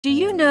Do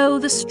you know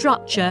the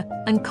structure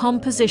and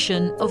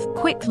composition of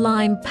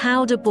quicklime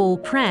powder ball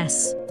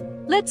press?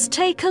 Let's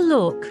take a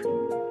look.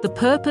 The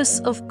purpose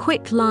of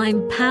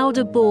quicklime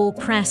powder ball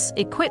press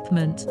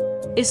equipment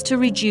is to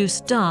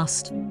reduce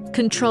dust,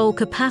 control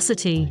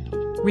capacity,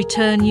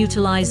 return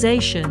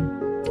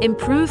utilization,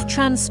 improve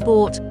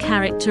transport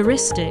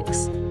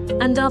characteristics,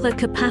 and other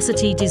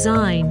capacity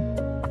design.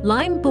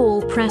 Lime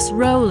ball press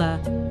roller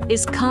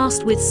is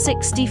cast with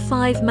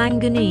 65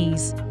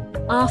 manganese.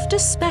 After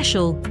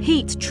special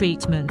heat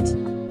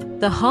treatment,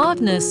 the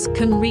hardness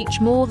can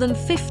reach more than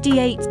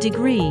 58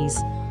 degrees.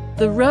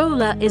 The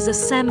roller is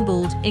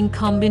assembled in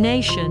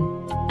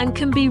combination and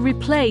can be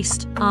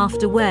replaced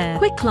after wear.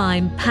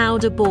 Quicklime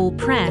powder ball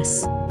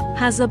press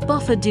has a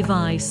buffer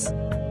device,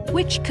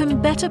 which can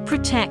better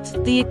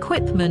protect the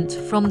equipment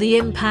from the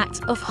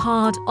impact of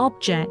hard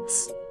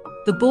objects.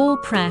 The ball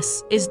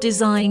press is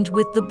designed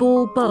with the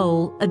ball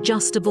bowl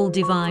adjustable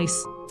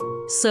device,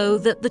 so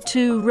that the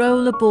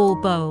two-roller ball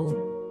bowl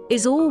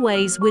is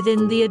always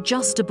within the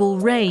adjustable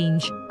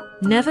range,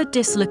 never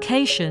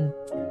dislocation.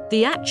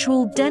 The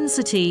actual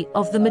density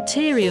of the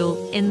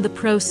material in the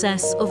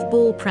process of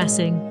ball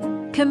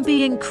pressing can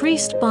be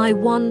increased by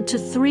 1 to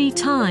 3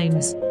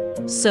 times,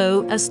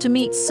 so as to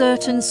meet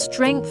certain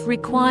strength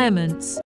requirements.